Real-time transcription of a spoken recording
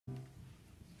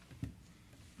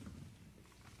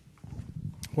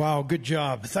Wow, good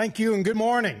job. Thank you and good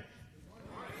morning.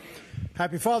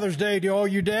 Happy Father's Day to all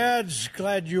you dads.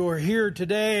 Glad you're here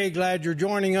today. Glad you're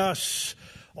joining us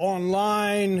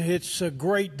online. It's a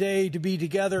great day to be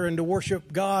together and to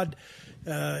worship God.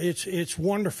 It's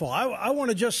wonderful. I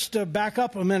want to just back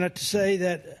up a minute to say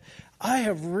that I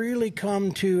have really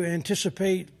come to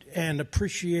anticipate and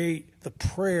appreciate the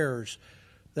prayers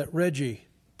that Reggie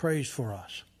prays for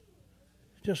us.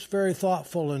 Just very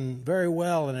thoughtful and very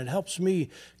well, and it helps me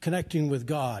connecting with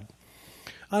God.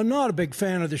 I'm not a big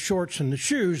fan of the shorts and the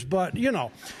shoes, but, you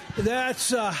know, that's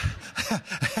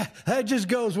that just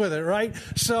goes with it, right?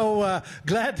 So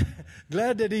glad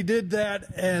that he did that,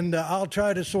 and I'll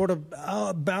try to sort of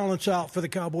balance out for the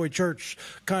Cowboy Church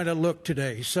kind of look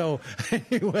today. So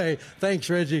anyway,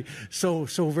 thanks, Reggie, so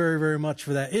very, very much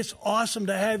for that. It's awesome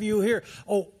to have you here.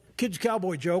 Oh, kids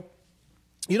cowboy joke.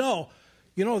 You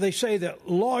know, they say that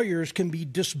lawyers can be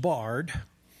disbarred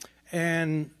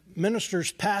and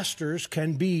ministers, pastors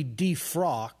can be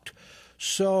defrocked.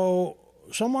 So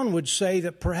someone would say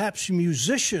that perhaps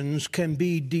musicians can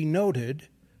be denoted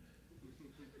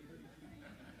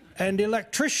and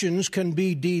electricians can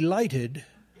be delighted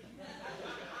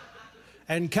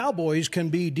and cowboys can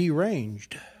be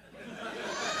deranged.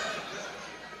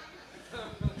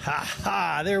 Ha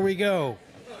ha, there we go.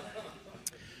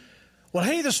 Well,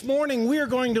 hey, this morning we are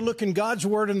going to look in God's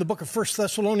Word in the book of 1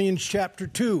 Thessalonians chapter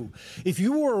 2. If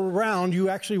you were around, you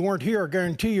actually weren't here, I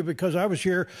guarantee you, because I was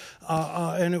here,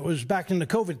 and it was back in the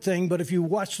COVID thing. But if you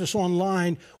watched us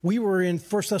online, we were in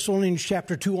 1 Thessalonians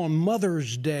chapter 2 on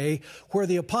Mother's Day, where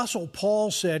the Apostle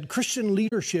Paul said, Christian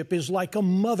leadership is like a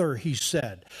mother, he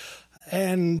said.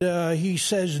 And he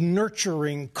says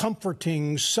nurturing,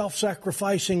 comforting,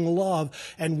 self-sacrificing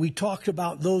love. And we talked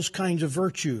about those kinds of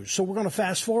virtues. So we're going to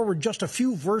fast forward just a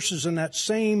few verses in that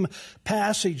same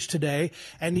passage today.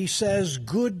 And he says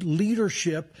good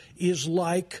leadership is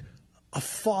like a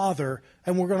father.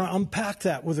 And we're going to unpack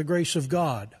that with the grace of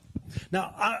God.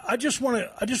 Now, I just want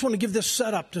to give this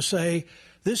setup to say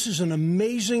this is an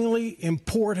amazingly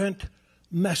important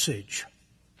message.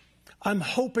 I'm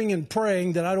hoping and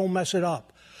praying that I don't mess it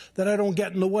up, that I don't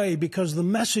get in the way, because the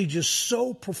message is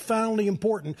so profoundly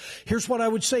important. Here's what I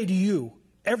would say to you,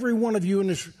 every one of you in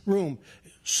this room,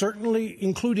 certainly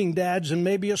including dads and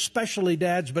maybe especially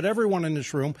dads, but everyone in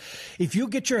this room, if you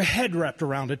get your head wrapped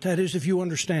around it, that is if you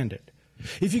understand it.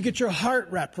 If you get your heart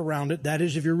wrapped around it, that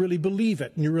is if you really believe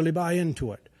it and you really buy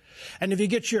into it. And if you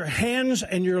get your hands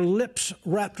and your lips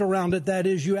wrapped around it, that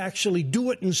is you actually do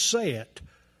it and say it.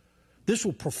 This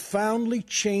will profoundly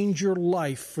change your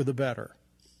life for the better.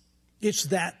 It's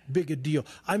that big a deal.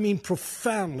 I mean,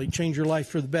 profoundly change your life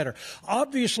for the better.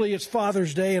 Obviously, it's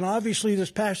Father's Day, and obviously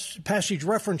this passage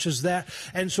references that.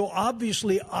 And so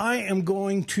obviously, I am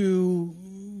going to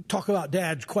talk about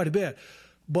dads quite a bit.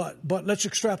 But let's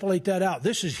extrapolate that out.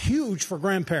 This is huge for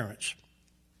grandparents.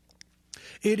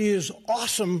 It is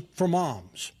awesome for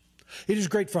moms. It is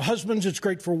great for husbands. It's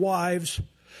great for wives.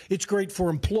 It's great for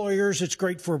employers. It's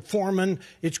great for foremen.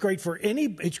 It's great,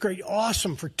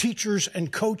 awesome for teachers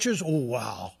and coaches. Oh,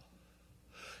 wow.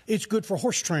 It's good for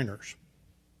horse trainers.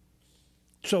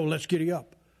 So let's giddy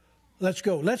up. Let's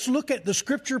go. Let's look at the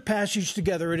scripture passage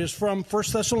together. It is from 1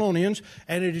 Thessalonians,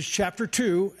 and it is chapter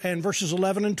 2 and verses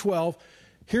 11 and 12.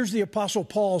 Here's the Apostle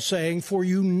Paul saying, for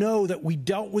you know that we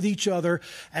dealt with each other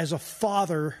as a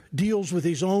father deals with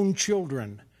his own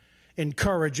children,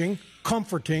 encouraging,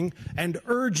 comforting, and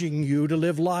urging you to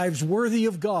live lives worthy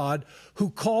of God who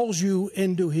calls you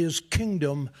into his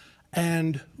kingdom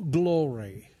and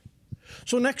glory.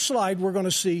 So next slide, we're going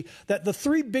to see that the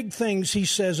three big things he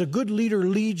says a good leader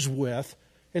leads with,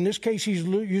 in this case he's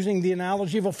using the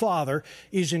analogy of a father,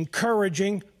 is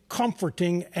encouraging,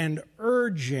 comforting, and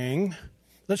urging.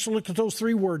 Let's look at those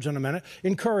three words in a minute.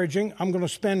 Encouraging, I'm going to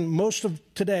spend most of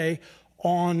today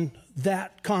on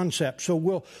that concept. So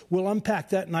we'll unpack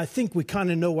that, and I think we kind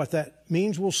of know what that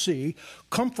means. We'll see.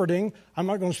 Comforting, I'm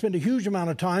not going to spend a huge amount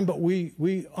of time, but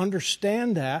we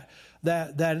understand that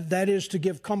is to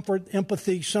give comfort,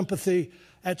 empathy, sympathy,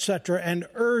 etc. And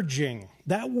urging,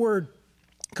 that word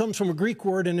comes from a Greek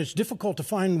word, and it's difficult to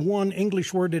find one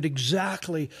English word that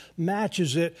exactly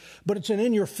matches it, but it's an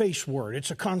in-your-face word. It's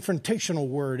a confrontational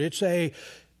word.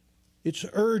 It's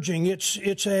urging,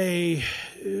 it's a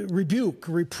rebuke,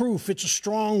 reproof, it's a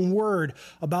strong word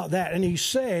about that. And he's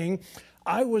saying,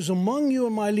 I was among you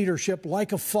in my leadership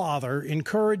like a father,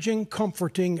 encouraging,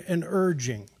 comforting, and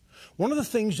urging. One of the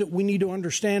things that we need to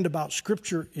understand about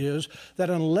Scripture is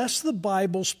that unless the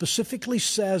Bible specifically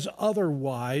says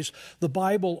otherwise, the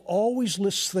Bible always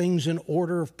lists things in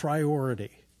order of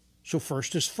priority. So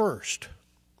first is first.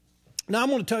 Now, I'm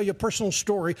going to tell you a personal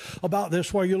story about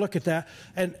this while you look at that,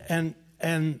 and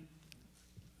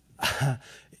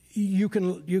you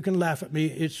can laugh at me.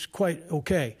 It's quite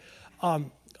okay.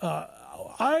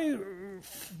 I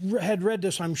had read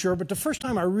this, I'm sure, but the first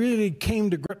time I really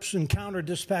came to grips, encountered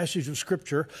this passage of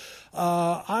Scripture,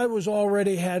 I was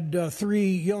already had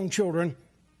 3 young children,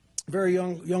 very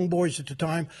young boys at the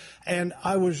time, and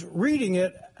I was reading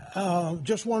it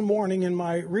just one morning in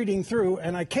my reading through,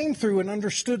 and I came through and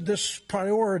understood this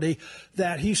priority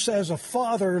that he says a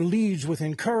father leads with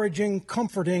encouraging,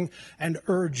 comforting, and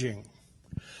urging.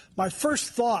 My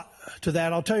first thought to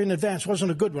that, I'll tell you in advance,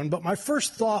 wasn't a good one, but my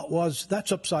first thought was,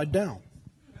 that's upside down.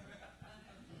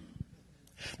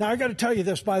 Now, I got to tell you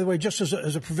this, by the way, just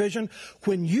as a provision.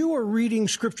 When you are reading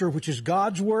Scripture, which is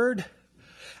God's Word,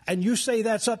 and you say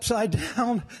that's upside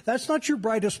down, that's not your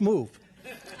brightest move.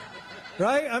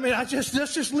 Right? I mean, let's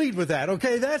just lead with that,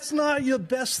 okay? That's not your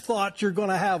best thought you're going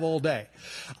to have all day.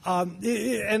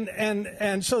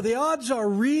 And so the odds are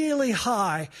really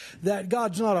high that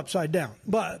God's not upside down.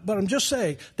 But I'm just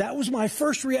saying, that was my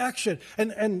first reaction.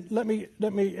 And let me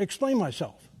explain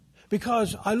myself.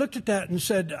 Because I looked at that and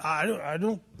said, I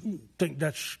don't think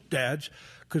that's Dad's,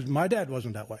 because my dad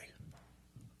wasn't that way.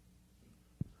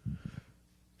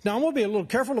 Now, I'm going to be a little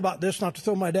careful about this, not to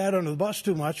throw my dad under the bus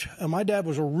too much. My dad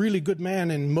was a really good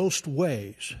man in most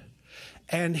ways.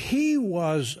 And he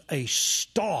was a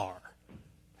star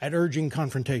at urging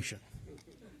confrontation.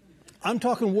 I'm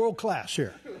talking world class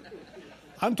here.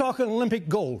 I'm talking Olympic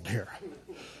gold here.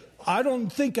 I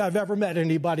don't think I've ever met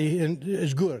anybody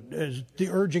as good as the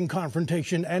urging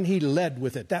confrontation, and he led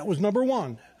with it. That was number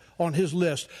 1 on his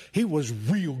list. He was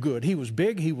real good. He was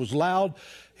big. He was loud.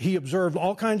 He observed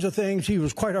all kinds of things. He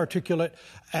was quite articulate.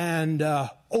 And, oh,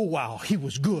 wow, he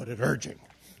was good at urging.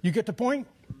 You get the point?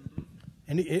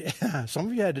 And some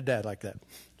of you had a dad like that.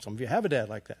 Some of you have a dad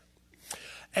like that.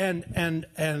 And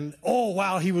oh,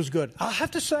 wow, he was good. I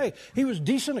have to say, he was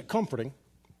decent at comforting.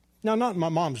 Now, not in my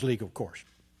mom's league, of course.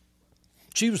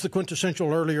 She was the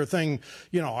quintessential earlier thing,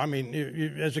 I mean,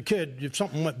 as a kid, if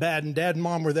something went bad and Dad and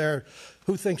Mom were there,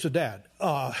 who thinks of Dad?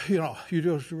 You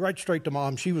go right straight to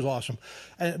Mom. She was awesome.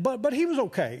 But he was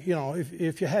okay,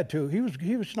 if you had to.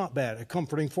 He was not bad at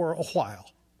comforting for a while.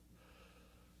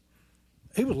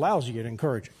 He was lousy at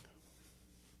encouraging.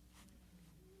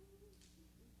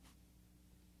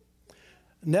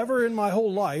 Never in my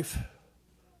whole life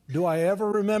do I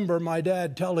ever remember my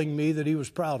dad telling me that he was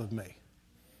proud of me,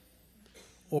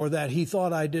 or that he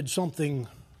thought I did something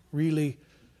really,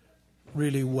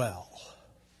 really well.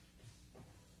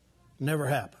 Never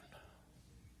happened.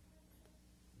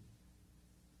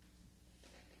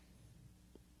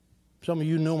 Some of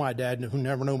you know my dad who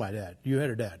never knew my dad. You had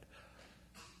a dad.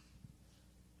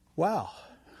 Wow.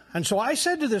 And so I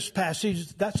said to this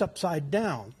passage, that's upside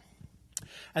down.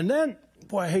 And then,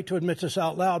 boy, I hate to admit this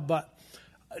out loud, but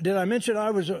did I mention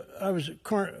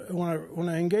when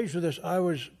I engaged with this, I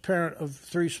was parent of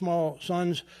 3 small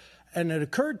sons, and it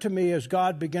occurred to me as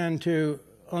God began to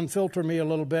unfilter me a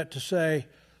little bit to say,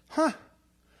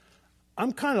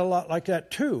 I'm kind of a lot like that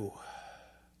too.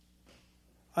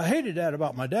 I hated that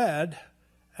about my dad,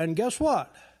 and guess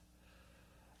what?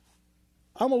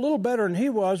 I'm a little better than he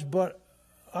was, but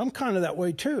I'm kind of that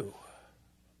way too.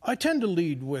 I tend to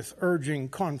lead with urging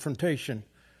confrontation.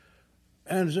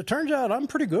 And as it turns out, I'm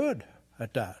pretty good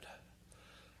at that.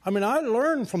 I mean, I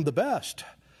learned from the best,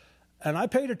 and I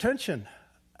paid attention,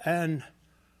 and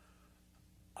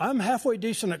I'm halfway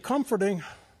decent at comforting,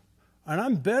 and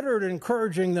I'm better at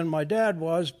encouraging than my dad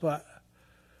was, but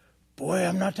boy,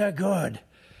 I'm not that good,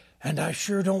 and I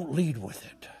sure don't lead with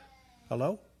it.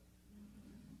 Hello?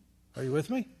 Are you with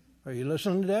me? Are you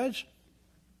listening to dads?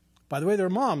 By the way, there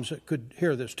are moms that could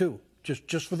hear this too,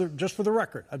 just for the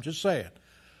record. I'm just saying.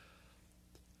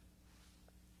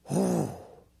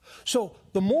 So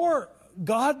the more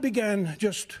God began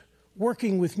just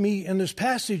working with me in this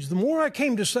passage, the more I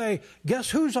came to say, guess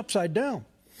who's upside down?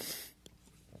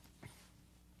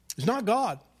 It's not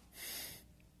God.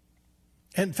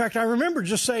 In fact, I remember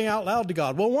just saying out loud to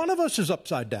God, well, one of us is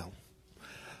upside down.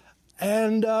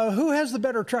 And who has the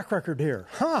better track record here?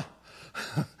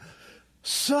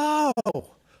 So,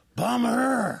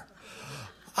 bummer.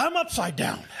 I'm upside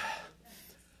down.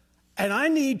 And I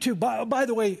need to, by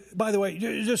the way,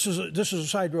 this is a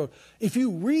side road. If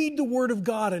you read the Word of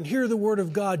God and hear the Word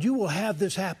of God, you will have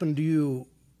this happen to you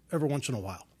every once in a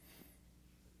while.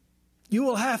 You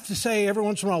will have to say every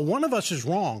once in a while, one of us is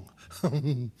wrong.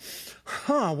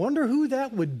 I wonder who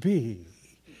that would be.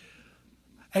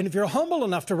 And if you're humble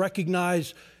enough to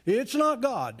recognize it's not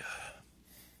God,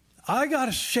 I got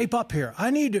to shape up here.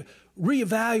 I need to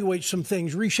reevaluate some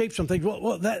things, reshape some things.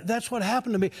 Well, that's what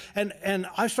happened to me. And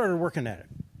I started working at it.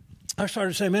 I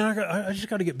started saying, man, I just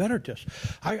got to get better at this.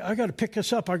 I got to pick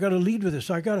this up. I got to lead with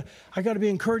this. I got to be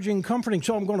encouraging and comforting.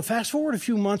 So I'm going to fast forward a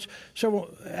few months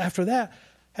after that.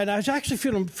 And I was actually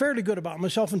feeling fairly good about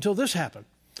myself until this happened.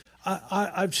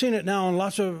 I've seen it now in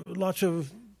lots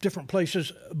of different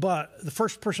places, but the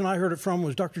first person I heard it from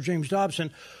was Dr. James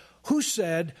Dobson, who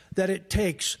said that it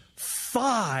takes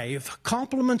 5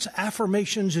 compliments,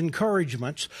 affirmations,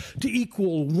 encouragements to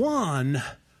equal 1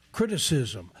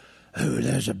 criticism. Oh,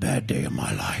 there's a bad day in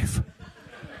my life.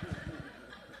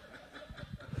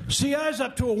 See, I was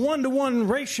up to a 1-to-1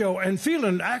 ratio and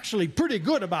feeling actually pretty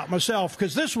good about myself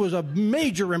because this was a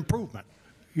major improvement.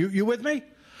 You with me?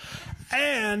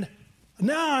 And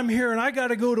now I'm here and I got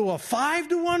to go to a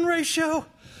 5-to-1 ratio.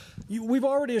 We've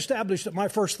already established that my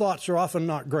first thoughts are often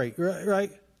not great, right?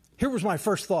 Here was my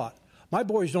first thought. My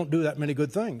boys don't do that many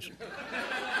good things.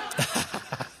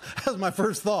 That was my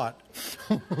first thought.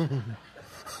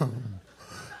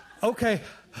 Okay,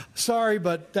 sorry,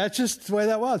 but that's just the way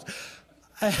that was.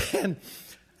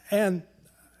 And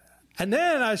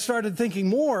then I started thinking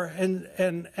more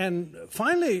and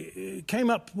finally came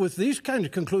up with these kinds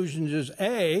of conclusions is,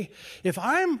 A, if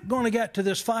I'm going to get to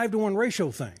this 5-to-1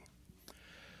 ratio thing,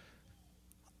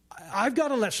 I've got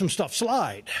to let some stuff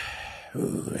slide.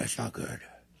 Ooh, that's not good.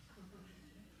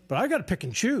 But I got to pick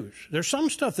and choose. There's some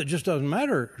stuff that just doesn't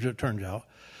matter, as it turns out.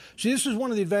 See, this is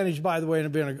one of the advantages, by the way,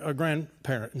 of being a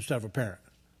grandparent instead of a parent.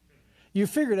 You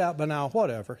figure it out by now,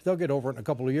 whatever. They'll get over it in a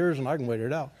couple of years, and I can wait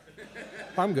it out.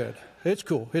 I'm good. It's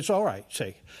cool. It's all right,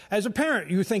 see. As a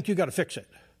parent, you think you got to fix it.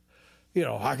 You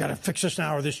know, I got to fix this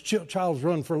now or this child's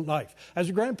run for life. As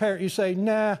a grandparent, you say,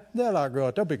 nah, they'll outgrow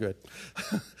it. They'll be good.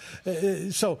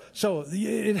 So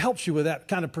it helps you with that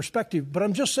kind of perspective. But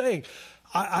I'm just saying,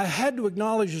 I had to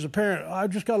acknowledge as a parent, I've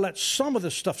just got to let some of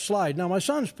this stuff slide. Now, my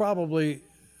sons probably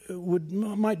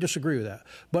might disagree with that,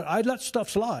 but I'd let stuff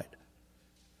slide.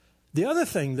 The other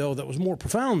thing, though, that was more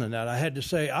profound than that, I had to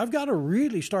say, I've got to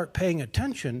really start paying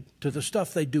attention to the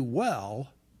stuff they do well,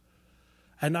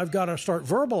 and I've got to start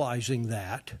verbalizing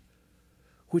that,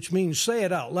 which means say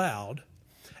it out loud,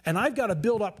 and I've got to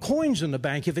build up coins in the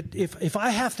bank. If I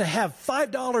have to have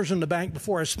 $5 in the bank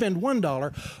before I spend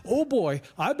 $1, oh boy,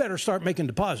 I better start making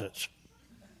deposits.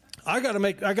 I got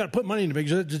to put money in the bank.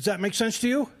 Does that make sense to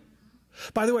you?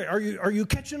 By the way, are you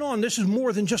catching on? This is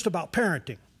more than just about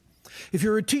parenting. If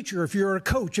you're a teacher, if you're a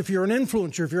coach, if you're an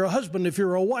influencer, if you're a husband, if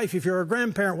you're a wife, if you're a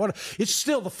grandparent, it's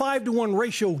still the 5-to-1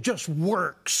 ratio just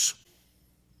works.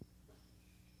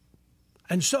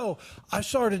 And so I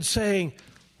started saying,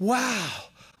 wow,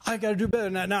 I got to do better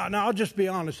than that. Now, I'll just be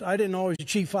honest. I didn't always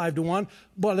achieve 5-to-1,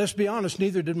 but let's be honest,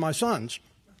 neither did my sons.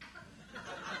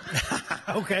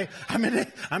 Okay. I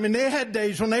mean, they had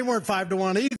days when they weren't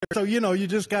 5-to-1 either. So, you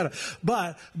just got to,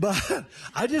 but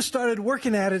I just started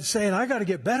working at it saying, I got to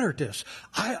get better at this.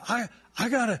 I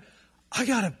got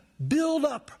to build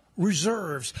up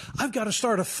reserves. I've got to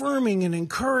start affirming and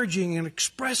encouraging and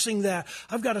expressing that.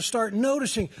 I've got to start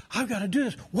noticing. I've got to do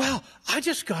this. Well, I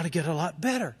just got to get a lot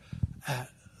better at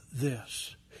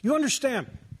this. You understand?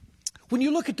 When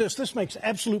you look at this, this makes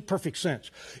absolute perfect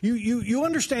sense. You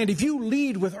understand if you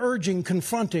lead with urging,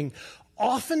 confronting,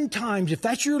 oftentimes, if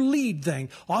that's your lead thing,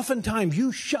 oftentimes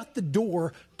you shut the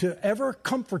door to ever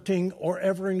comforting or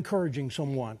ever encouraging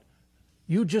someone.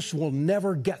 You just will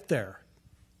never get there.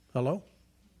 Hello?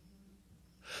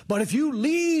 But if you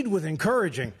lead with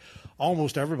encouraging,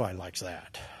 almost everybody likes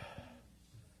that.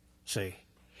 See?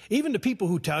 Even the people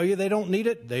who tell you they don't need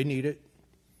it, they need it.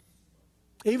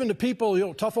 Even the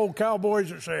people, tough old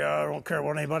cowboys that say, I don't care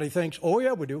what anybody thinks. Oh,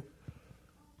 yeah, we do.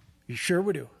 You sure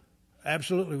we do.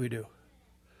 Absolutely we do.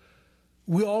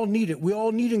 We all need it. We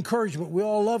all need encouragement. We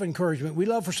all love encouragement. We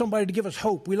love for somebody to give us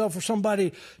hope. We love for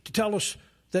somebody to tell us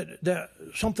that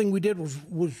something we did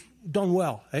was done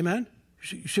well. Amen?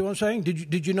 You see what I'm saying?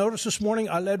 Did you notice this morning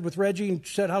I led with Reggie and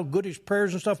said how good his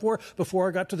prayers and stuff were before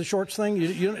I got to the shorts thing?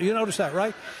 You noticed that,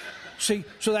 right? See,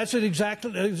 so that's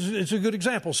it's a good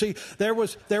example. See, there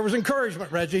was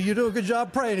encouragement, Reggie. You do a good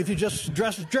job praying. If you just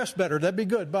dress better, that'd be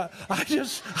good. But I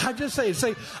just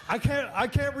say, I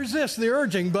can't resist the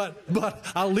urging, but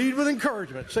I'll lead with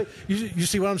encouragement. See, you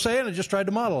see what I'm saying? I just tried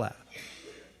to model that.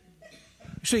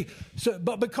 See,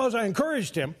 but because I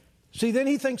encouraged him, see, then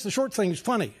he thinks the short thing is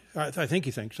funny. I think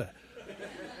he thinks that.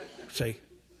 See,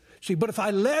 but if I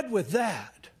led with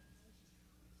that,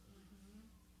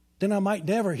 then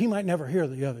he might never hear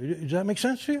the other. Does that make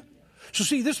sense to you? So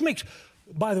see, this makes,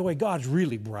 by the way, God's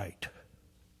really bright.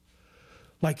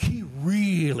 Like he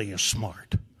really is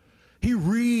smart. He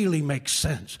really makes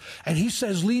sense. And he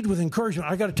says, lead with encouragement.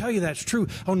 I got to tell you, that's true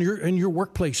in your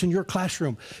workplace, in your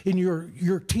classroom, in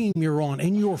your team you're on,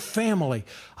 in your family.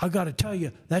 I got to tell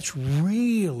you, that's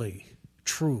really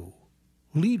true.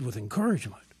 Lead with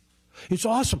encouragement. It's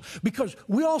awesome because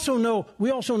we also know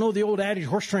the old adage,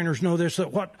 horse trainers know this,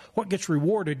 that what gets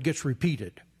rewarded gets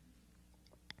repeated.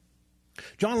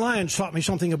 John Lyons taught me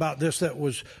something about this that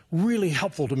was really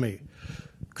helpful to me.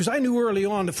 Because I knew early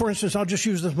on that, for instance, I'll just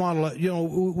use this model.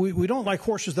 We don't like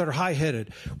horses that are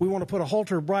high-headed. We want to put a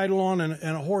halter bridle on and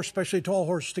a horse, especially a tall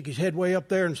horse, stick his head way up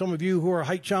there. And some of you who are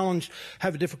height challenged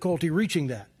have a difficulty reaching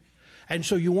that. And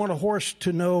so you want a horse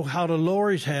to know how to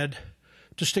lower his head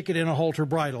to stick it in a halter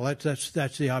bridle. That's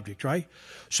the object, right?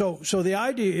 So the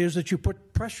idea is that you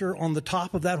put pressure on the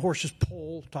top of that horse's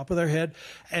poll, top of their head,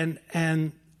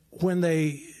 and when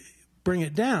they bring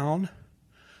it down,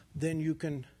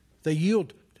 then they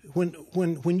yield.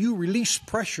 When you release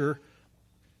pressure,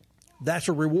 that's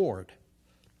a reward.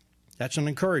 That's an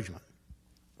encouragement.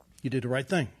 You did the right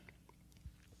thing.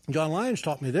 John Lyons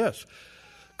taught me this,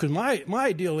 because my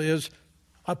ideal is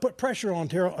I put pressure on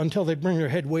until they bring their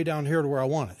head way down here to where I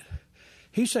want it.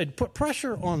 He said, put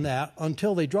pressure on that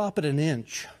until they drop it an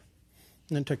inch,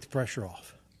 and then take the pressure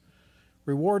off.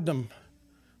 Reward them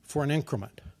for an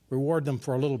increment. Reward them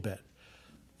for a little bit.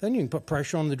 Then you can put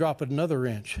pressure on them to drop it another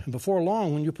inch. And before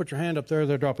long, when you put your hand up there,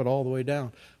 they'll drop it all the way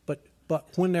down. But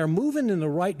when they're moving in the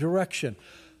right direction,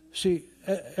 see,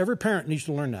 every parent needs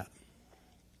to learn that.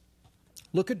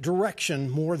 Look at direction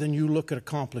more than you look at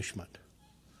accomplishment.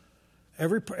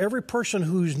 Every person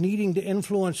who's needing to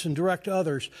influence and direct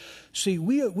others, see,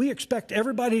 we expect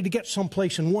everybody to get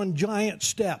someplace in one giant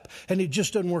step, and it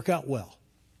just doesn't work out well.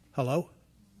 Hello?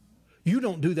 You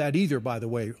don't do that either, by the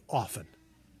way, often.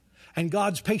 And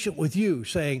God's patient with you,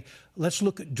 saying, let's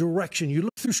look at direction. You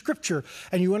look through Scripture,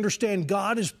 and you understand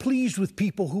God is pleased with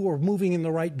people who are moving in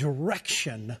the right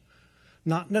direction,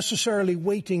 not necessarily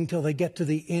waiting till they get to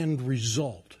the end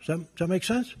result. Does that make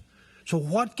sense? So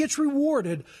what gets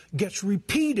rewarded gets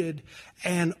repeated,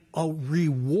 and a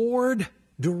reward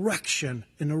direction,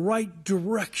 in the right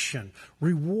direction,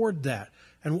 reward that,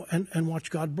 and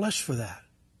watch God bless for that.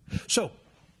 So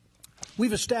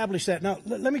we've established that. Now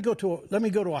let me go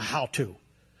to a how-to.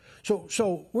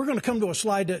 So we're going to come to a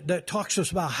slide that talks to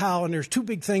us about how, and there's two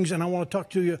big things, and I want to talk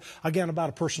to you again about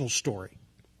a personal story.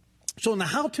 So in the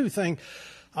how-to thing,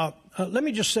 let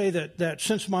me just say that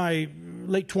since my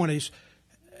late 20s,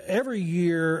 every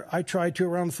year I try to,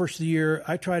 around the first of the year,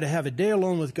 I try to have a day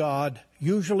alone with God,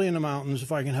 usually in the mountains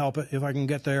if I can help it, if I can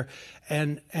get there,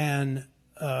 and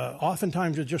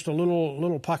oftentimes it's just a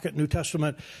little pocket New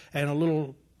Testament and a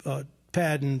little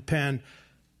pad and pen,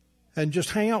 and just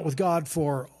hang out with God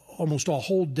for almost a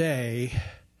whole day,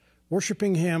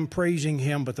 worshiping Him, praising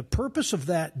Him. But the purpose of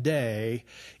that day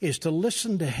is to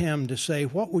listen to Him, to say,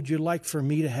 what would you like for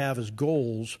me to have as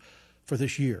goals for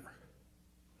this year?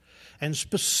 And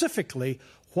specifically,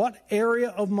 what area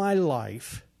of my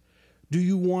life do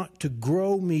you want to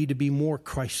grow me to be more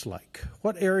Christ-like?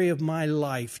 What area of my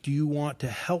life do you want to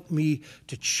help me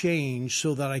to change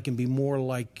so that I can be more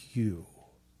like you?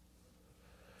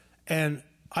 And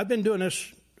I've been doing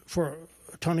this for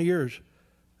a ton of years,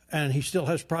 and he still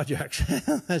has projects.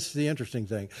 That's the interesting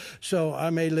thing. So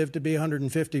I may live to be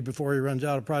 150 before he runs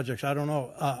out of projects. I don't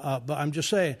know. But I'm just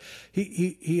saying,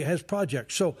 he has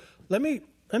projects. So let me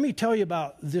tell you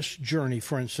about this journey,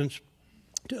 for instance,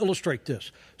 to illustrate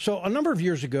this. So a number of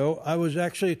years ago, I was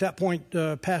actually at that point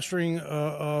pastoring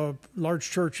a large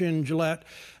church in Gillette,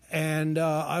 and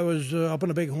I was up in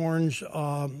the Bighorns,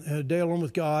 a day alone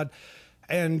with God.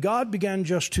 And God began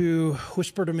just to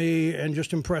whisper to me and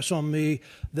just impress on me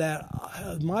that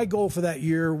my goal for that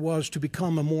year was to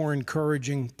become a more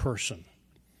encouraging person.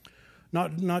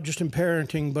 Not just in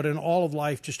parenting, but in all of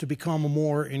life, just to become a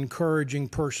more encouraging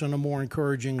person, a more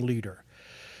encouraging leader.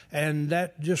 And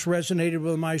that just resonated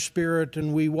with my spirit,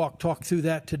 and we talked through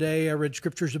that today. I read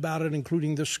scriptures about it,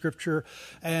 including this scripture,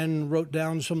 and wrote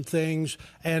down some things.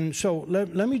 And so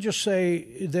let me just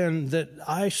say then that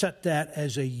I set that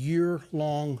as a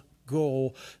year-long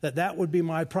goal, that would be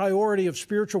my priority of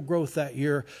spiritual growth that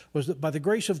year, was that by the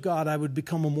grace of God, I would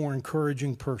become a more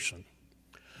encouraging person.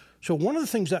 So one of the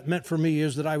things that meant for me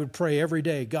is that I would pray every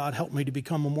day, God, help me to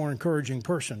become a more encouraging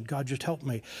person. God, just help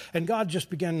me. And God just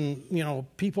began,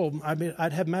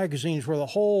 I'd have magazines where the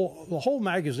whole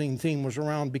magazine theme was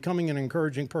around becoming an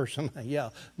encouraging person. Yeah,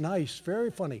 nice, very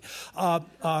funny. Glad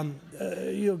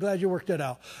you worked it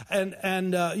out.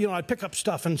 And I'd pick up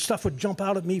stuff, and stuff would jump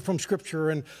out at me from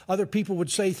Scripture, and other people would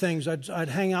say things. I'd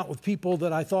hang out with people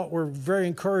that I thought were very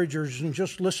encouragers and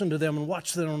just listen to them and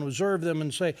watch them and observe them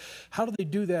and say, how do they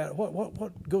do that? at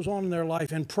what goes on in their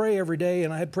life and pray every day.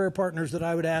 And I had prayer partners that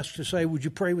I would ask to say, would you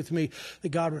pray with me that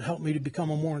God would help me to become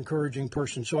a more encouraging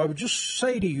person? So I would just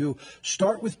say to you,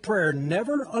 start with prayer.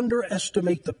 Never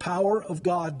underestimate the power of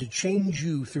God to change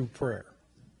you through prayer.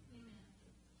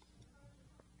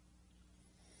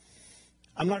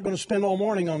 I'm not going to spend all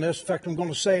morning on this. In fact, I'm going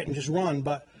to say it and just run.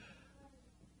 But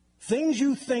things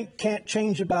you think can't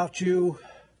change about you,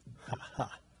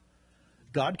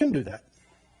 God can do that.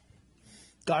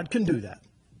 God can do that.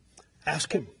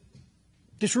 Ask Him.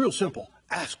 Just real simple.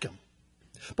 Ask Him.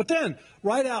 But then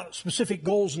write out specific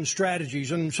goals and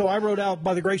strategies. And so I wrote out,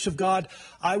 by the grace of God,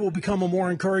 I will become a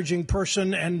more encouraging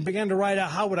person, and began to write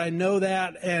out how would I know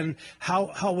that, and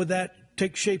how would that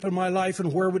take shape in my life,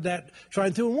 and where would that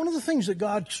shine through. And one of the things that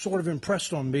God sort of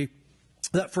impressed on me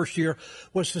that first year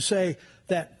was to say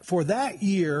that for that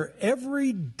year,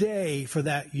 every day for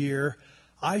that year,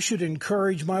 I should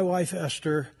encourage my wife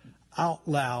Esther out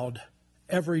loud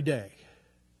every day.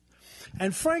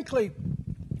 And frankly,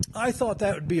 I thought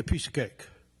that would be a piece of cake.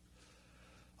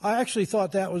 I actually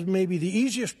thought that was maybe the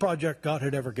easiest project God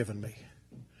had ever given me.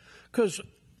 Because,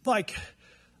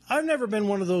 I've never been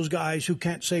one of those guys who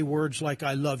can't say words like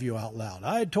I love you out loud.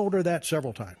 I had told her that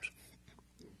several times.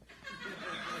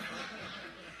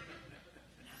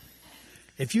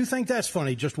 If you think that's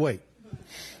funny, just wait.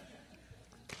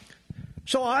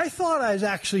 So I thought I was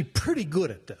actually pretty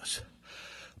good at this.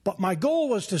 But my goal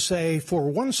was to say, for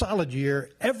one solid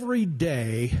year, every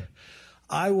day,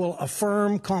 I will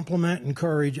affirm, compliment,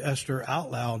 encourage Esther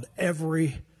out loud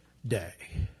every day.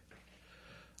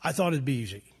 I thought it'd be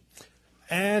easy.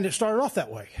 And it started off that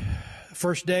way.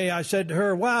 First day, I said to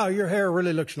her, wow, your hair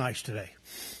really looks nice today.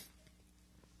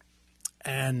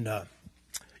 And,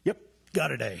 yep,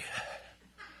 got it A.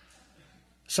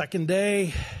 Second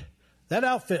day, that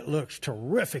outfit looks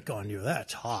terrific on you.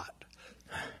 That's hot.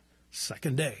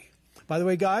 Second day. By the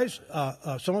way, guys,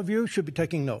 some of you should be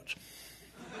taking notes,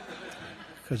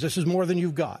 because this is more than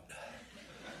you've got.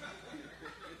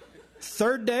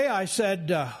 Third day, I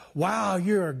said, wow,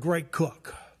 you're a great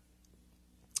cook.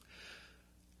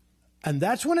 And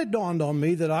that's when it dawned on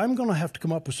me that I'm going to have to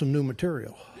come up with some new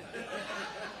material,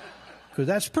 because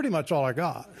that's pretty much all I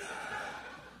got.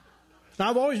 Now,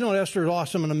 I've always known Esther is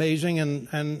awesome and amazing,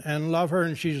 and love her,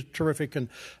 and she's terrific, and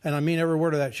I mean every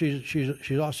word of that.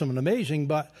 She's awesome and amazing.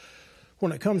 But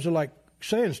when it comes to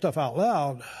saying stuff out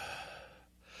loud,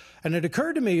 and it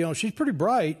occurred to me, she's pretty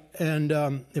bright,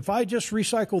 and if I just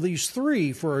recycle these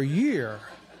 3 for a year,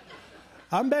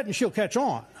 I'm betting she'll catch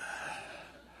on.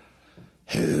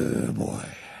 Oh, boy,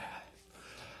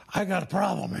 I got a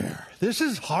problem here. This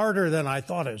is harder than I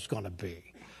thought it was going to be.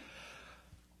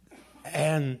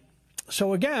 And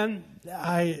so again,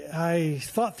 I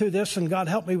thought through this, and God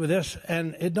helped me with this,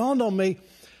 and it dawned on me,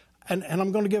 and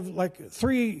I'm going to give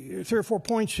three or four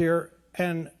points here.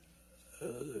 And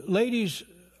ladies,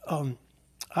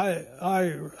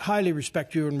 I highly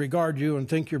respect you and regard you and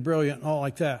think you're brilliant and all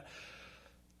like that.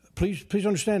 Please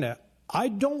understand that. I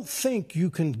don't think you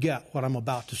can get what I'm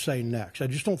about to say next. I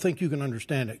just don't think you can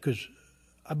understand it,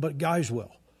 but guys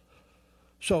will.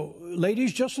 So,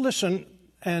 ladies, just listen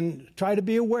and try to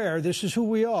be aware this is who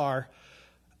we are,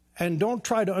 and don't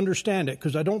try to understand it,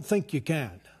 because I don't think you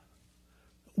can.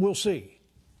 We'll see.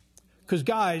 Because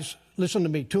guys, listen to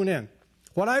me, tune in.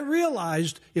 What I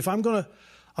realized, if I'm going to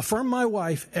affirm my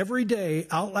wife every day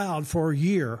out loud for a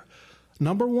year,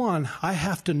 number one, I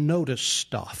have to notice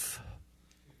stuff.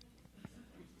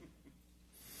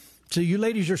 So you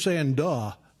ladies are saying,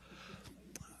 duh.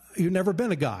 You've never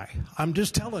been a guy. I'm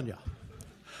just telling you.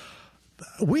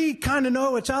 We kind of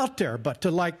know it's out there, but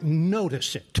to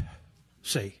notice it,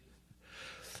 see.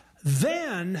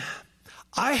 Then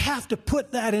I have to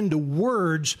put that into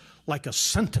words like a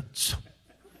sentence.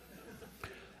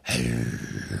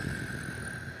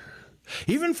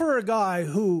 Even for a guy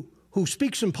who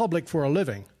speaks in public for a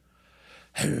living,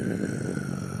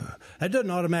 that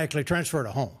doesn't automatically transfer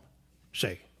to home,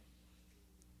 see.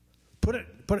 Put it,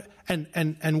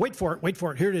 and wait for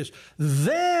it, here it is.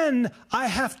 Then I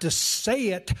have to say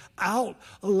it out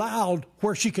loud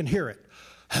where she can hear it.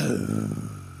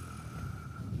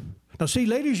 Now see,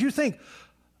 ladies, you think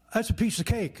that's a piece of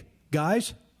cake.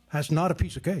 Guys, that's not a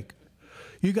piece of cake.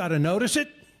 You got to notice it,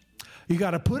 you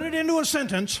got to put it into a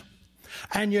sentence,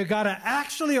 and you got to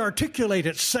actually articulate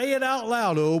it, say it out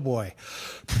loud. Oh boy.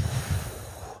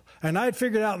 And I had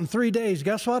figured out in 3 days,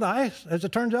 guess what? As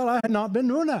it turns out, I had not been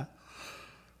doing that.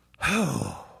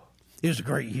 Oh, it was a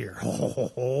great year.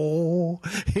 Oh,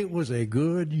 it was a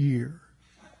good year.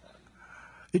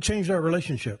 It changed our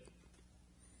relationship.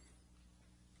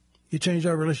 It changed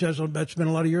our relationship. That's been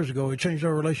a lot of years ago. It changed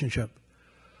our relationship.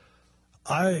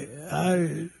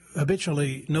 I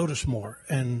habitually notice more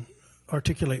and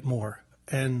articulate more,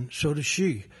 and so does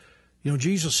she. You know,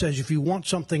 Jesus says, if you want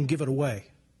something, give it away.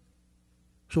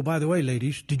 So, by the way,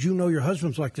 ladies, did you know your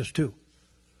husband's like this too?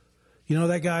 You know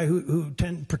that guy who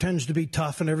pretends to be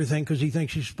tough and everything because he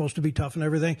thinks he's supposed to be tough and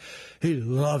everything? He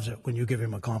loves it when you give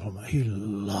him a compliment. He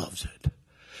loves it.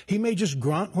 He may just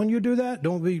grunt when you do that.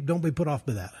 Don't be put off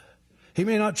by that. He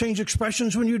may not change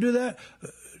expressions when you do that.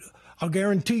 I'll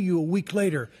guarantee you a week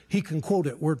later, he can quote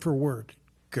it word for word.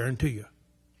 Guarantee you.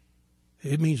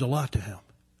 It means a lot to him.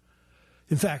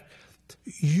 In fact,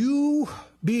 you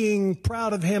being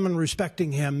proud of him and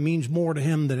respecting him means more to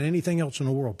him than anything else in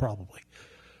the world, probably.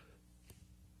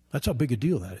 That's how big a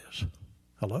deal that is.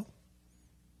 Hello?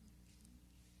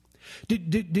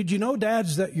 Did you know,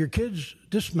 dads, that your kids,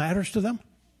 this matters to them?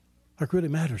 Like, really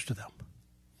matters to them.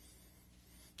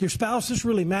 Your spouse, this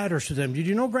really matters to them. Did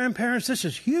you know, grandparents, this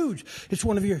is huge. It's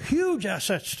one of your huge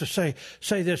assets to say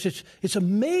this. It's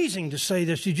amazing to say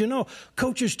this. Did you know,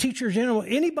 coaches, teachers, you know,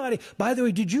 anybody. By the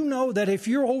way, did you know that if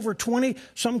you're over 20,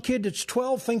 some kid that's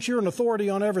 12 thinks you're an authority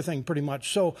on everything pretty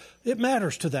much. So it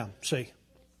matters to them, see.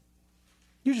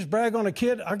 You just brag on a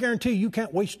kid, I guarantee you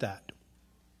can't waste that.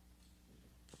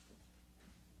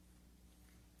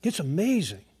 It's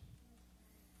amazing.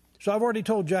 So I've already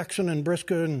told Jackson and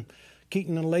Briska and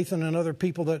Keaton and Lathan and other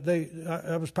people that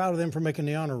I was proud of them for making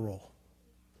the honor roll.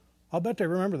 I'll bet they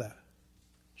remember that.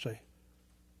 See,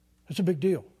 it's a big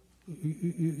deal.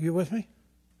 You with me?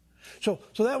 So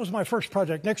that was my first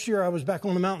project. Next year I was back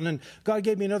on the mountain and God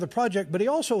gave me another project, but he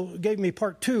also gave me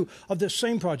part 2 of this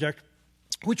same project,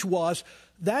 which was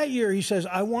that year he says,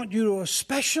 I want you to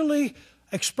especially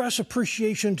express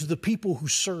appreciation to the people who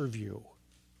serve you.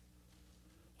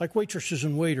 Like waitresses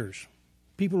and waiters,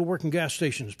 people who work in gas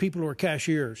stations, people who are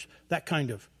cashiers, that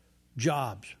kind of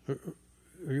jobs.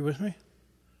 Are you with me?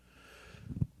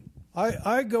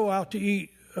 I go out to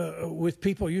eat with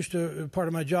people. Used to, part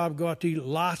of my job, go out to eat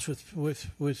lots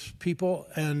with people,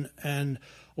 and a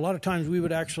lot of times we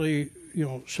would actually, you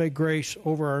know, say grace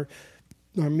over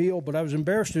our meal, but I was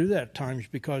embarrassed to do that at times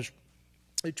because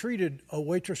they treated a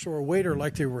waitress or a waiter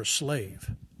like they were a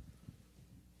slave.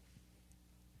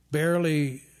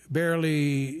 Barely,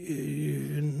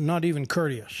 not even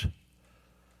courteous.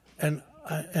 And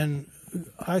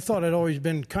I thought I'd always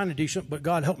been kind of decent, but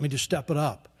God helped me to step it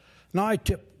up. Now I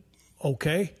tip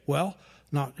okay, well,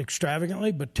 not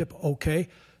extravagantly, but tip okay.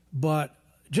 But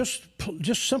just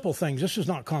simple things. This is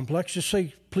not complex. Just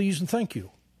say please and thank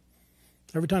you.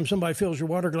 Every time somebody fills your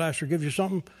water glass or gives you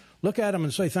something, look at them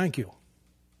and say thank you.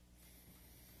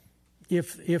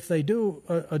 If they do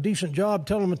a decent job,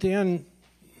 tell them at the end,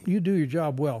 you do your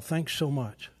job well. Thanks so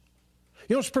much.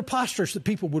 You know, it's preposterous that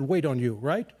people would wait on you,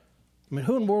 right? I mean,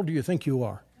 who in the world do you think you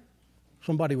are?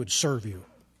 Somebody would serve you.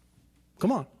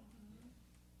 Come on.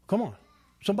 Come on.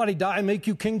 Somebody die and make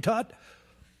you King Tut?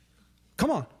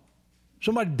 Come on.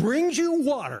 Somebody brings you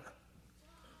water,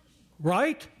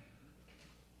 right?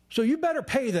 So you better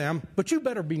pay them, but you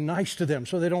better be nice to them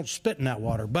so they don't spit in that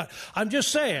water. But I'm just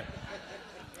saying.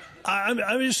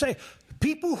 I'm just saying,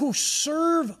 people who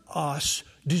serve us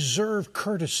deserve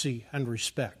courtesy and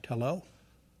respect. Hello?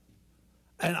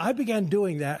 And I began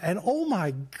doing that, and oh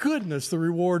my goodness, the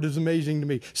reward is amazing to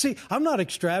me. See, I'm not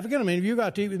extravagant. I mean, if you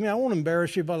got to eat with me, I won't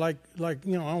embarrass you by like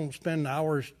you know, I won't spend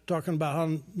hours talking about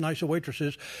how nice a waitress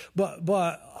is,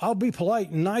 but I'll be polite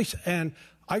and nice, and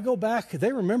I go back,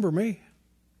 they remember me.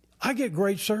 I get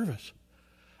great service.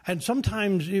 And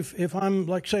sometimes if I'm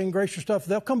like saying gracious stuff,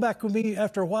 they'll come back with me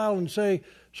after a while and say,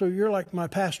 so you're like my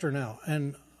pastor now,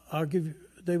 and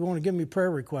they want to give me prayer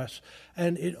requests.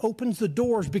 And it opens the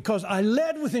doors because I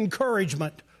led with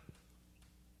encouragement.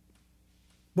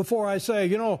 Before I say,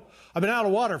 you know, I've been out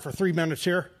of water for 3 minutes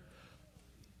here.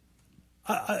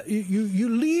 You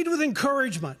lead with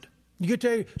encouragement. You get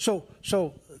to,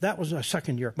 so that was my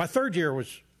second year. My third year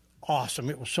was awesome.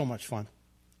 It was so much fun.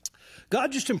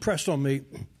 God just impressed on me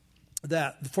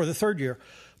that for the third year,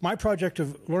 my project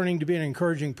of learning to be an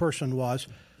encouraging person was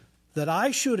that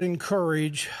I should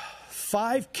encourage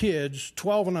 5 kids,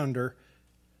 12 and under,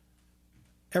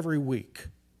 every week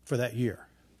for that year.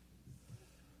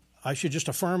 I should just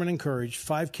affirm and encourage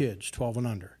 5 kids, 12 and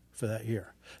under, for that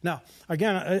year. Now,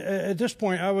 again, at this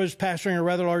point, I was pastoring a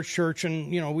rather large church,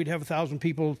 and, you know, we'd have 1,000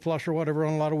 people plus or whatever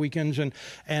on a lot of weekends,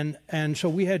 and so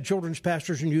we had children's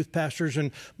pastors and youth pastors,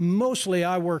 and mostly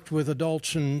I worked with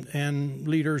adults and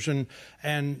leaders, and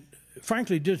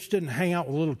frankly, just didn't hang out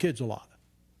with little kids a lot.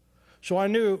 So I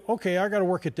knew, okay, I got to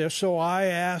work at this. So I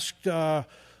asked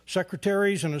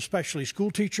secretaries and especially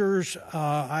school teachers.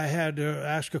 I had to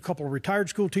ask a couple of retired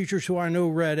school teachers who I know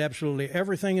read absolutely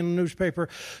everything in the newspaper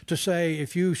to say,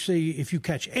 if you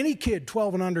catch any kid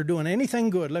 12 and under doing anything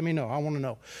good, let me know. I want to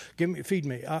know. Feed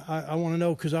me. I want to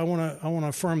know, because I want to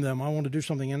affirm them. I want to do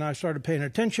something. And I started paying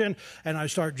attention, and I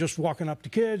started just walking up to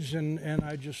kids, and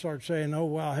I just started saying, oh,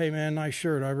 wow, hey, man, nice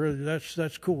shirt.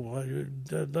 That's cool.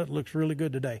 That looks really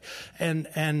good today. And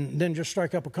then just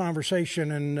strike up a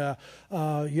conversation, and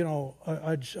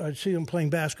I'd see them playing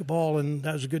basketball, and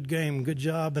that was a good game, good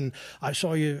job, and I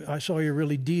saw you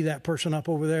really D that person up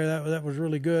over there. That was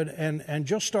really good, and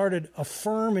just started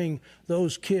affirming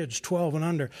those kids 12 and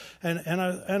under,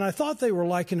 and I thought they were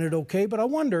liking it okay, but I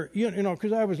wonder,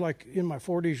 because I was like in my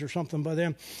 40s or something by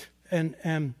then,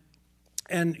 and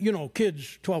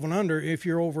kids 12 and under, if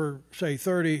you're over, say,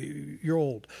 30, you're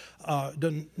old.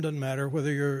 Doesn't matter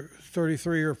whether you're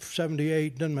 33 or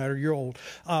 78, doesn't matter, you're old.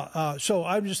 So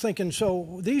I'm just thinking,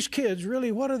 so these kids,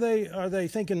 really, what are they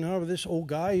thinking? Oh, this old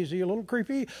guy, is he a little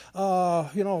creepy?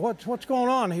 What's going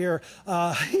on here?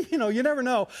 You never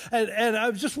know. And I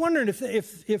was just wondering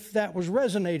if that was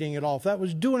resonating at all, if that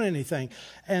was doing anything.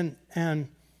 And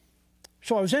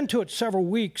so I was into it several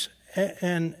weeks,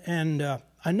 and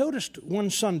I noticed one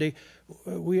Sunday,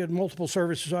 we had multiple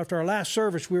services. After our last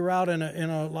service, we were out in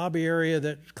a lobby area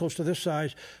that's close to this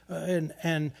size,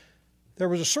 and there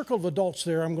was a circle of adults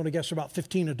there. I'm going to guess about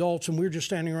 15 adults, and we were just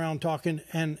standing around talking.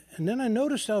 And then I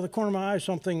noticed out of the corner of my eye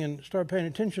something, and started paying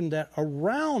attention, that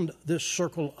around this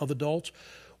circle of adults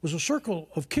was a circle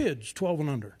of kids 12 and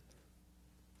under,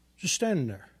 just standing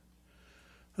there.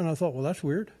 And I thought, well, that's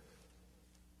weird.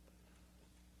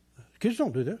 Kids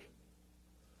don't do this.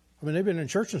 I mean, they've been in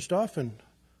church and stuff, and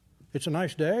it's a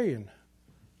nice day, and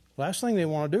last thing they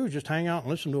want to do is just hang out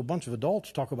and listen to a bunch of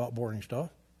adults talk about boring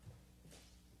stuff.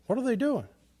 What are they doing?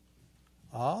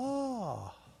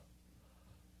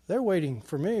 They're waiting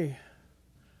for me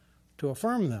to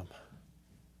affirm them.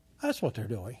 That's what they're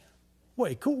doing.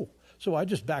 Way cool. So I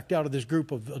just backed out of this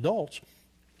group of adults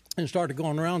and started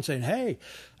going around saying, hey,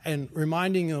 and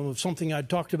reminding them of something I'd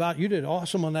talked about. You did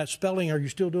awesome on that spelling. Are you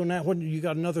still doing that? You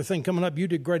got another thing coming up. You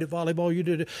did great at volleyball. You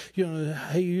did,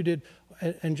 hey, you did.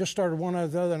 And just started one after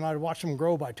the other, and I'd watch them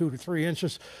grow by 2 to 3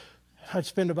 inches. I'd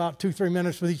spend about 2-3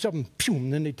 minutes with each of them,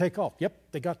 and then they'd take off. Yep,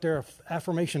 they got their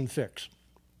affirmation fix.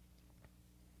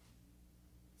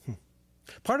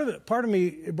 Part of me,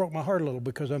 it broke my heart a little,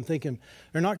 because I'm thinking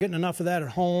they're not getting enough of that at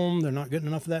home. They're not getting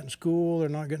enough of that in school. They're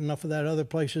not getting enough of that other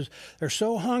places. They're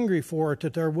so hungry for it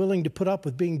that they're willing to put up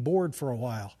with being bored for a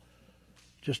while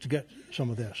just to get some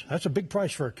of this. That's a big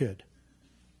price for a kid.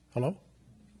 Hello?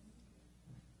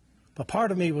 But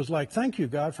part of me was like, thank you,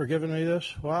 God, for giving me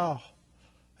this. Wow.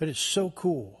 It is so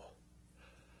cool.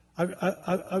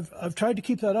 I've tried to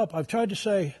keep that up. I've tried to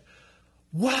say,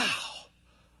 wow,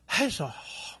 that's a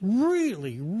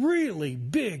really, really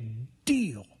big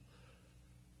deal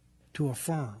to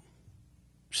affirm.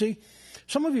 See,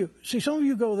 some of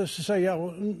you go this to say, yeah,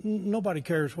 well, nobody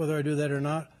cares whether I do that or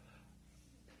not.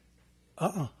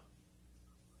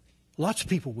 Lots of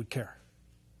people would care.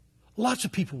 Lots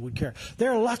of people would care.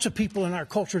 There are lots of people in our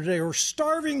culture today who are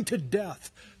starving to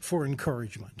death for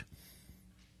encouragement.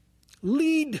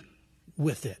 Lead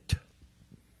with it.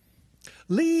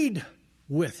 Lead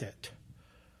with it.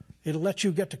 It'll let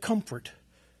you get to comfort.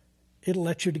 It'll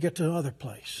let you to get to another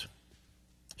place.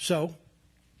 So,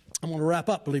 I'm going to wrap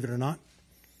up, believe it or not.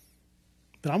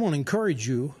 But I want to encourage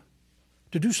you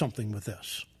to do something with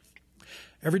this.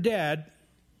 Every dad,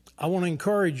 I want to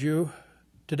encourage you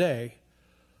today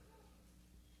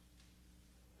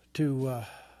to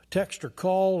text or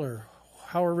call or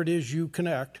however it is you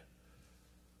connect,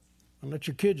 and let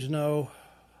your kids know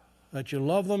that you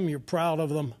love them, you're proud of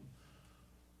them,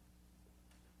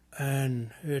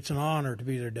 and it's an honor to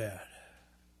be their dad.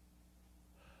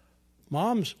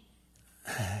 Moms,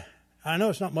 I know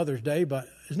it's not Mother's Day, but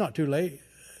it's not too late.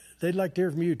 They'd like to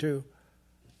hear from you too.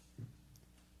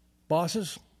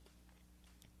 Bosses,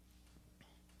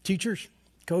 teachers,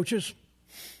 coaches,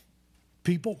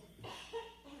 people.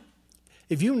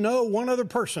 If you know one other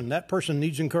person, that person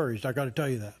needs encouraged. I got to tell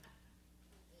you that.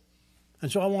 And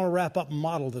so I want to wrap up and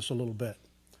model this a little bit.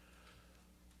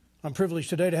 I'm privileged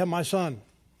today to have my son,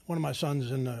 one of my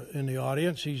sons in the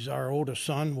audience. He's our oldest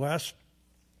son, Wes.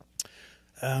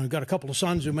 We've got a couple of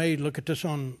sons who may look at this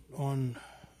on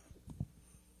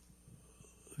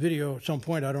video at some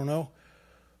point. I don't know.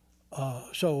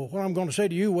 So what I'm going to say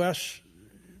to you, Wes,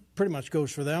 pretty much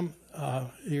goes for them.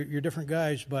 You're different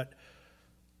guys, but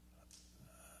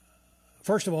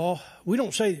first of all, we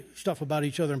don't say stuff about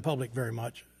each other in public very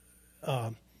much.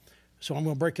 So I'm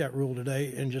going to break that rule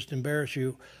today and just embarrass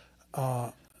you.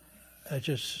 It's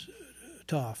just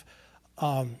tough.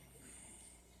 But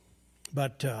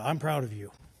I'm proud of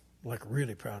you, like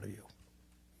really proud of you.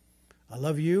 I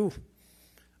love you.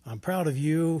 I'm proud of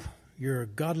you. You're a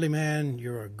godly man.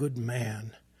 You're a good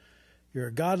man. You're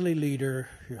a godly leader.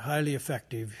 You're highly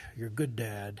effective. You're a good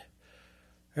dad.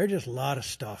 There's just a lot of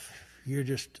stuff you're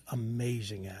just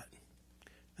amazing at.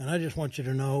 And I just want you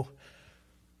to know,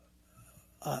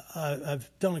 I've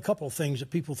done a couple of things that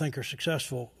people think are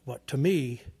successful, but to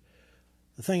me,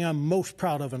 the thing I'm most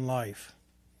proud of in life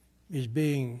is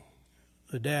being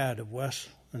the dad of Wes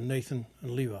and Nathan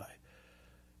and Levi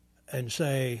and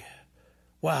say,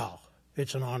 wow,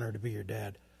 it's an honor to be your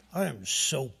dad. I am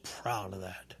so proud of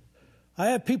that. I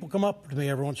have people come up to me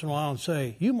every once in a while and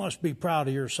say, you must be proud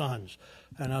of your sons.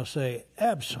 And I'll say,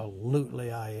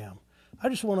 absolutely I am. I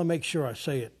just want to make sure I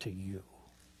say it to you.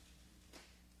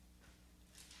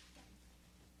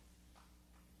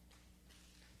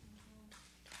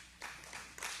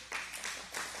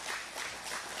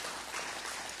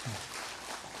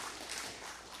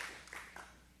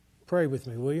 Pray with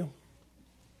me, will you?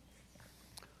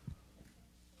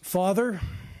 Father,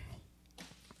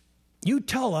 you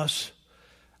tell us,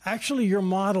 actually your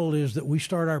model is that we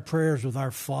start our prayers with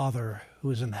our Father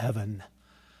who is in heaven.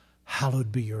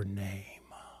 Hallowed be your name.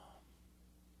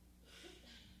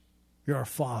 You're our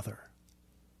Father.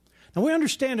 Now we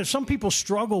understand that some people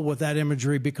struggle with that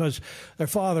imagery because their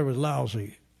father was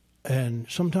lousy. And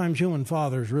sometimes human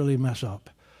fathers really mess up.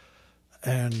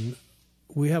 And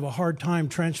we have a hard time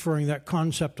transferring that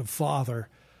concept of father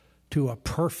to a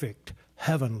perfect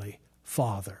heavenly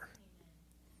Father.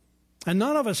 And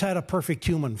none of us had a perfect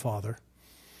human father,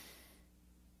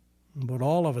 but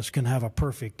all of us can have a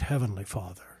perfect heavenly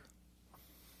Father.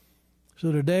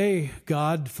 So today,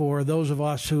 God, for those of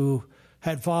us who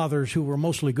had fathers who were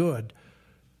mostly good,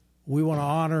 we want to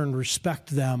honor and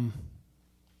respect them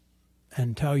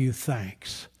and tell you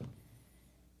thanks.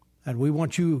 And we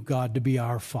want you, God, to be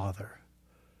our Father.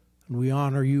 And we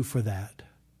honor you for that.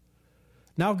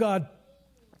 Now, God,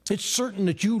 it's certain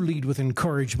that you lead with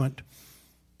encouragement.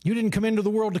 You didn't come into the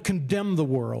world to condemn the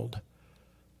world,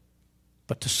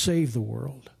 but to save the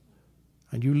world.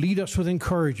 And you lead us with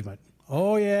encouragement.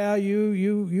 Oh, yeah,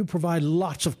 you provide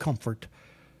lots of comfort.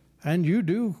 And you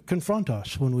do confront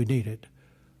us when we need it.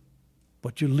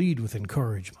 But you lead with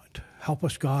encouragement. Help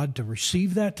us, God, to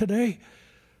receive that today.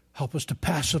 Help us to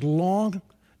pass it along.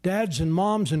 Dads and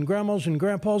moms and grandmas and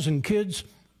grandpas and kids,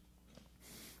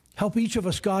 help each of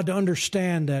us, God, to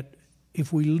understand that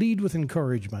if we lead with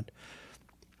encouragement,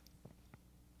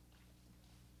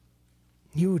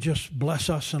 you will just bless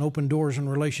us and open doors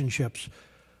and relationships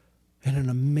in an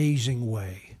amazing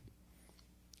way.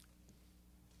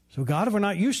 So, God, if we're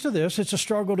not used to this, it's a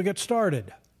struggle to get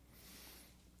started.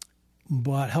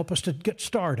 But help us to get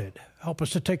started. Help us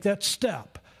to take that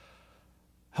step.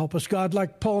 Help us, God,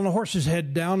 like pulling a horse's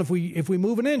head down. If we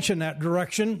move an inch in that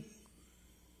direction,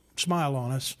 smile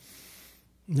on us.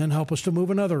 And then help us to move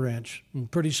another inch.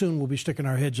 And pretty soon we'll be sticking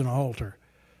our heads in a halter.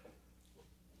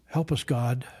 Help us,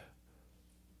 God,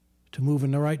 to move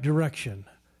in the right direction.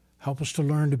 Help us to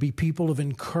learn to be people of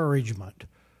encouragement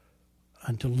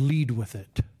and to lead with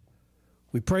it.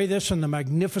 We pray this in the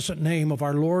magnificent name of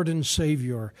our Lord and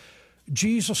Savior,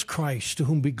 Jesus Christ, to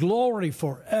whom be glory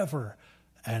forever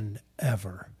and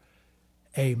ever.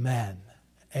 Amen.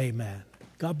 Amen.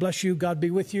 God bless you. God be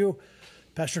with you.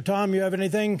 Pastor Tom, you have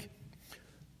anything?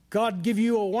 God give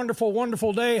you a wonderful,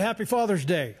 wonderful day. Happy Father's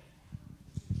Day.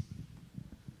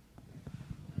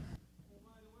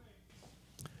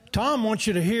 Tom wants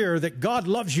you to hear that God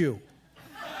loves you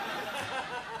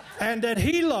and that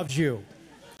he loves you.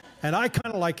 And I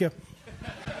kind of like you.